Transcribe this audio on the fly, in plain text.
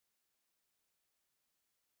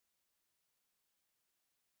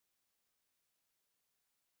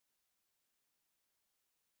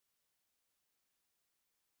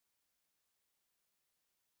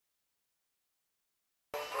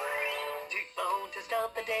toot phone to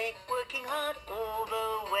start the day, working hard all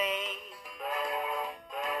the way.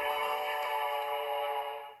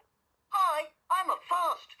 Hi, I'm a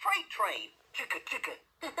fast freight train. Chicka chicka.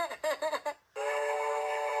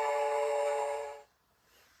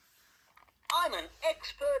 I'm an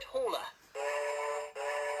expert hauler.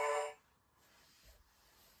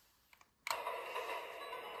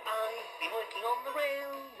 I've been working on the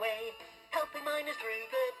railway, helping miners through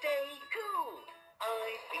the day. Cool!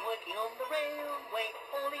 I've been working on the railway,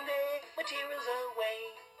 hauling their materials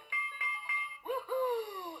away.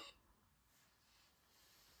 Woohoo!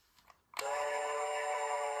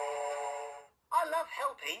 I love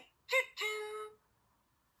helping. Choo-choo!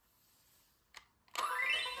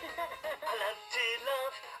 I love to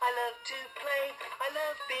laugh, I love to play, I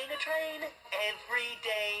love being a train every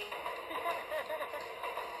day.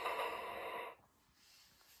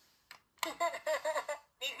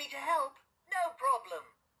 Need me to help? No problem.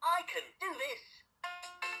 I can do this.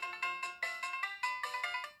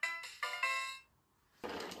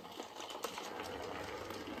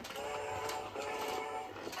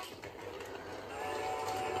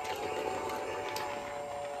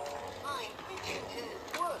 I'm ready to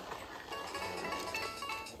work.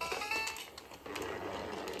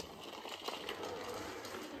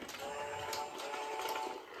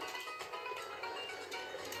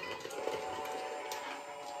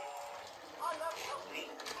 I love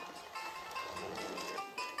helping.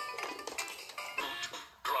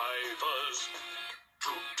 Drivers,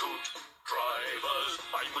 toot toot, drivers.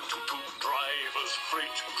 I'm a toot toot driver's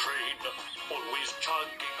freight train, always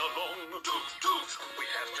chugging along. Toot toot, we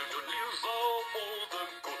have to deliver all the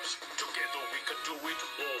goods. Together we can do it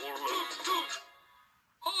all. Toot toot.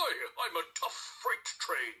 Hi, I'm a tough freight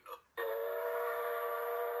train.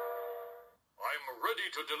 I'm ready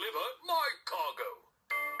to deliver my cargo.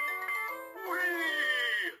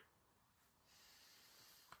 Whee!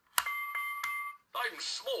 I'm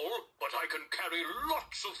small, but I can carry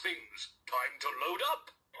lots of things. Time to load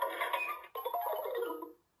up.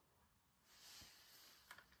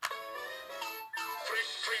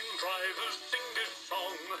 Freight train drivers sing this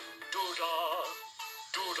song. Doo-dah,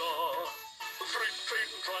 doo-dah. Freight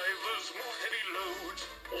train drivers move heavy loads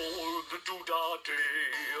all the doo-dah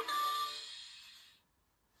day.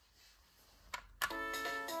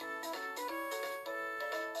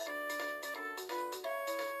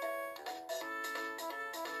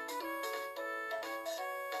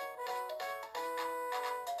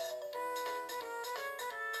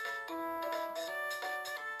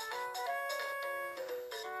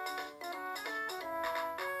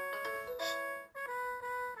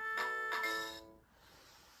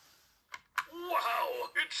 Wow,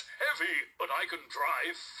 it's heavy, but I can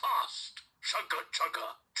drive fast. Chugga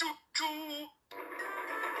chugga, choo choo.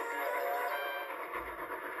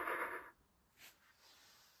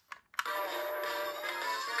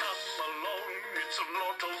 Come along, it's a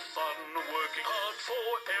lot of fun, working hard for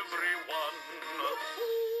everyone.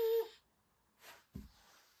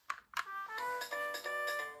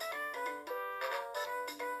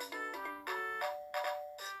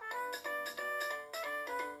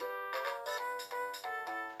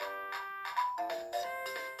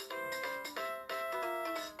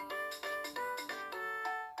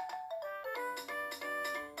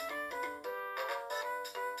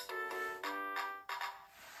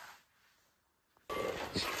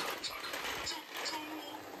 Chugga chugga, choo choo.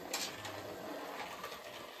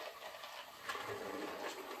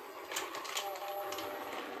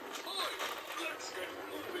 Hi, let's get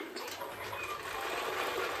moving.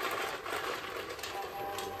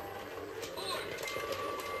 Hi.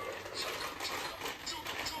 Chugga chugga, choo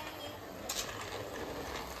choo.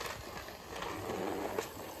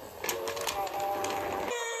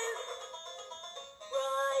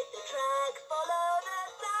 Ride the track, follow the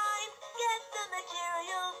signs, get the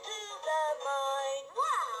material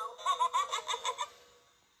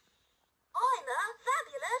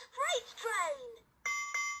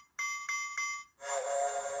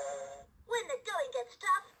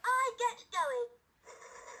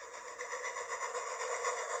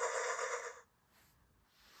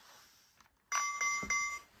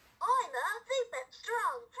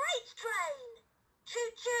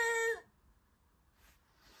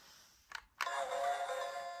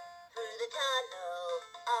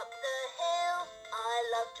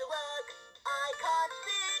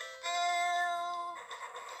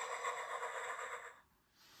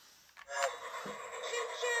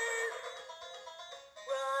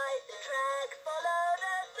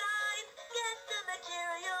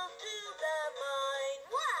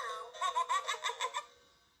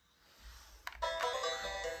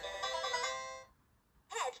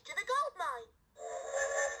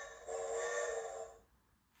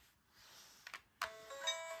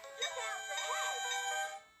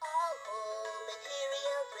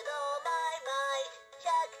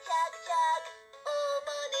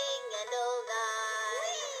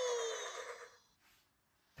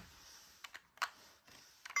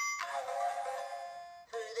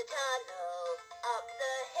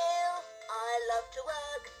to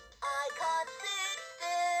work. I can't sit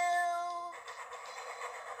still.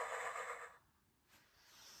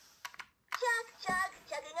 Chug, chug,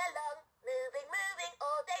 chugging along. Moving, moving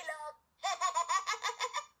all day long.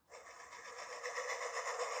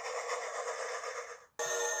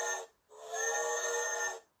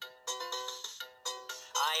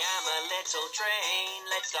 I am a little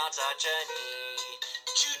train, let's start our journey.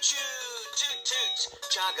 Choo-choo, toot-toot,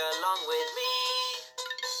 chug along with me.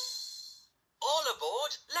 All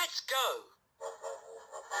aboard, let's go.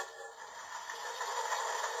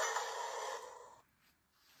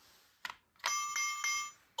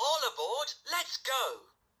 All aboard, let's go.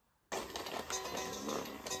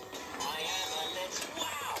 I am a little...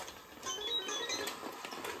 Wow!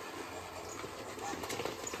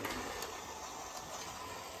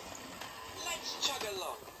 Let's chug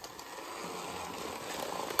along.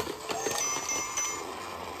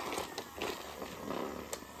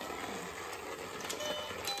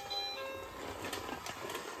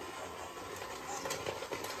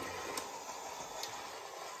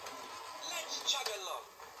 Let's chug along.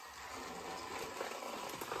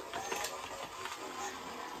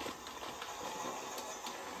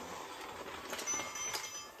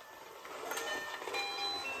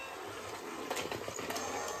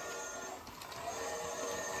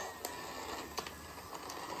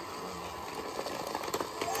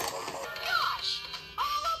 Gosh!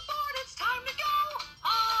 All aboard, it's time to go!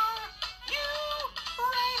 Are you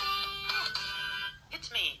ready? It's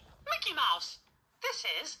me, Mickey Mouse. This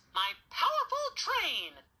is my powerful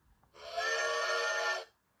train.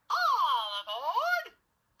 All aboard!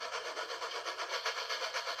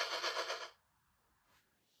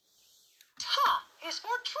 Ta is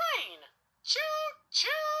for train. Choo-choo!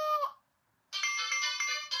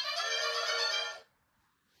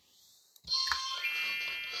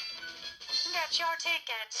 Get your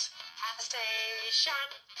tickets at the station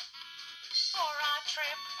for a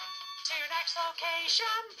trip to next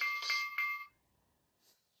location.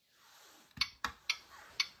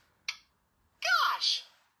 Gosh,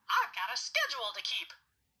 I've got a schedule to keep.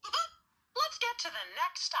 Let's get to the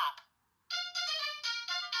next stop.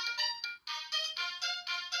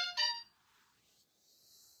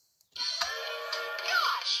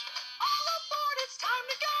 Gosh, all aboard, it's time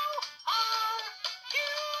to go. Are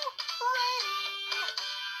you ready?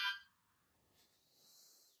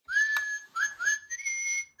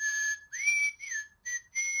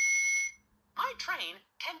 My train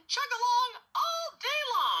can chug along all day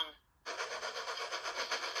long.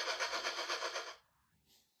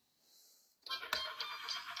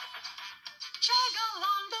 Chug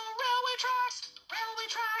along the railway tracks, railway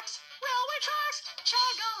tracks, railway tracks.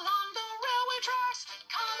 Chug along the railway tracks,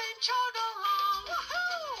 come and chug along.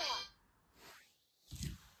 Woohoo!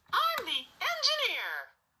 I'm the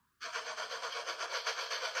engineer.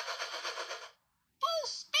 Full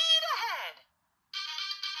speed ahead.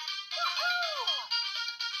 Woohoo!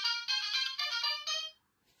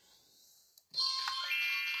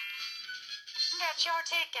 Get your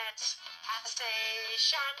tickets at the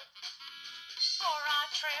station for a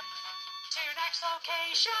trip to next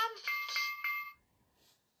location.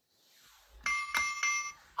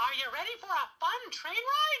 Are you ready for a fun train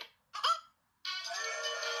ride?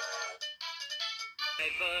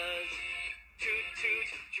 Drivers, toot toot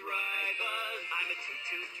drivers. I'm a toot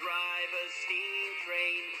toot driver, steam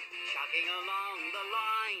train, chugging along the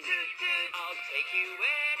line. Toot toot, I'll take you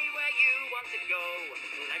anywhere you want to go.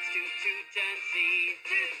 Let's toot toot and see.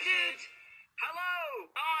 Toot toot. Hello,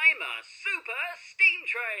 I'm a super steam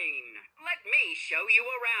train. Let me show you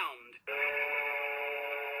around.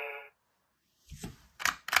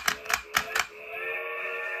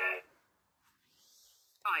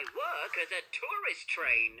 I work as a tourist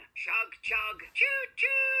train. Chug, chug, choo,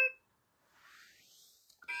 choo.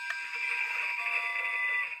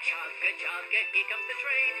 Chugga, chugga, here comes the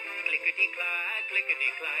train. Clickety-clack,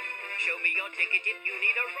 clickety-clack. Show me your ticket if you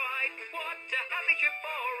need a ride. What a happy trip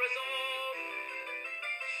for us all.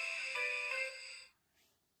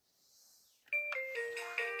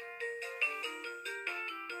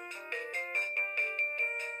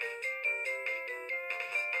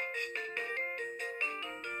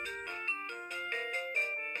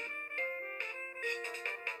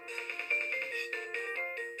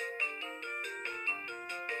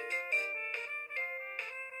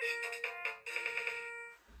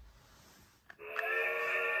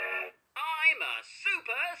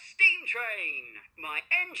 super steam train. My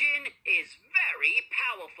engine is very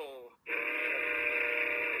powerful.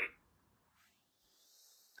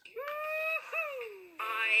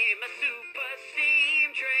 I'm a super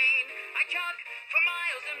steam train. I chug for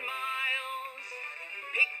miles and miles,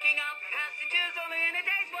 picking up passengers on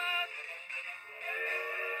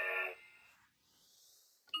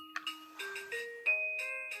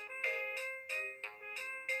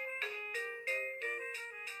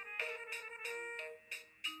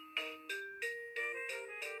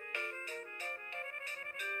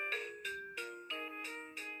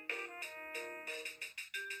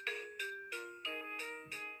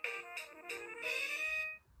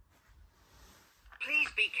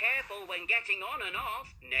careful when getting on and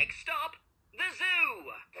off. Next stop, the zoo.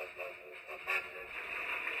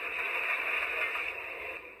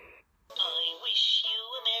 I wish you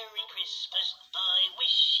a Merry Christmas. I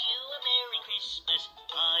wish you a Merry Christmas.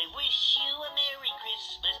 I wish you a Merry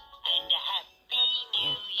Christmas and a Happy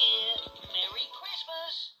New Year. Merry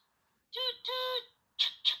Christmas. Toot toot.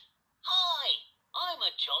 Hi, I'm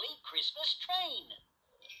a jolly Christmas train.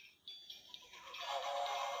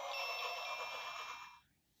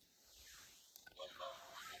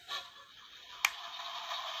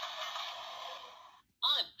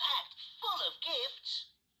 I'm packed full of gifts.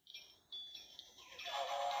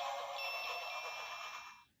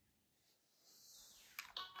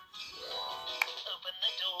 Open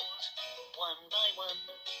the doors, one by one.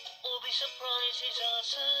 All the surprises are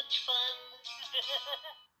such fun.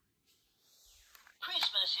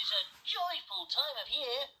 Christmas is a joyful time of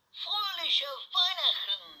year. Fröhliche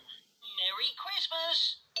Weihnachten. Merry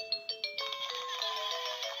Christmas.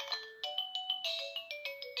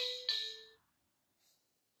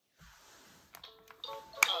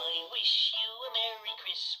 I wish you a Merry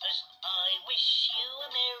Christmas. I wish you a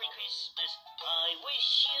Merry Christmas. I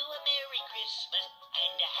wish you a Merry Christmas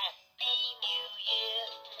and a Happy New Year.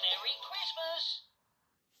 Merry Christmas.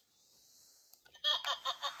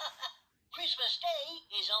 Christmas Day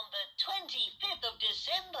is on the 25th of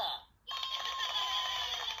December.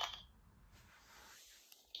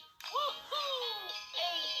 Woohoo!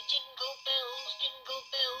 Hey, jingle bells, jingle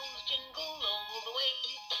all the way.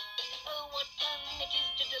 Oh, what fun it is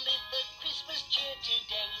to deliver Christmas cheer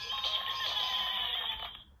today.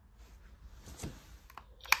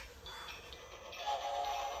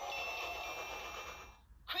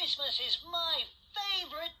 Christmas is my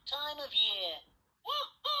favorite time of year.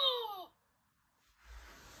 Woohoo!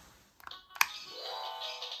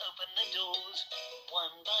 Open the doors,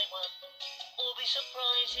 one by one. All the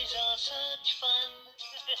surprises are such fun.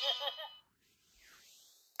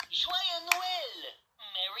 Joyeux Noël!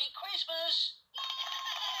 Merry Christmas!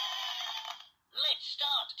 Let's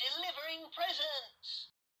start delivering presents.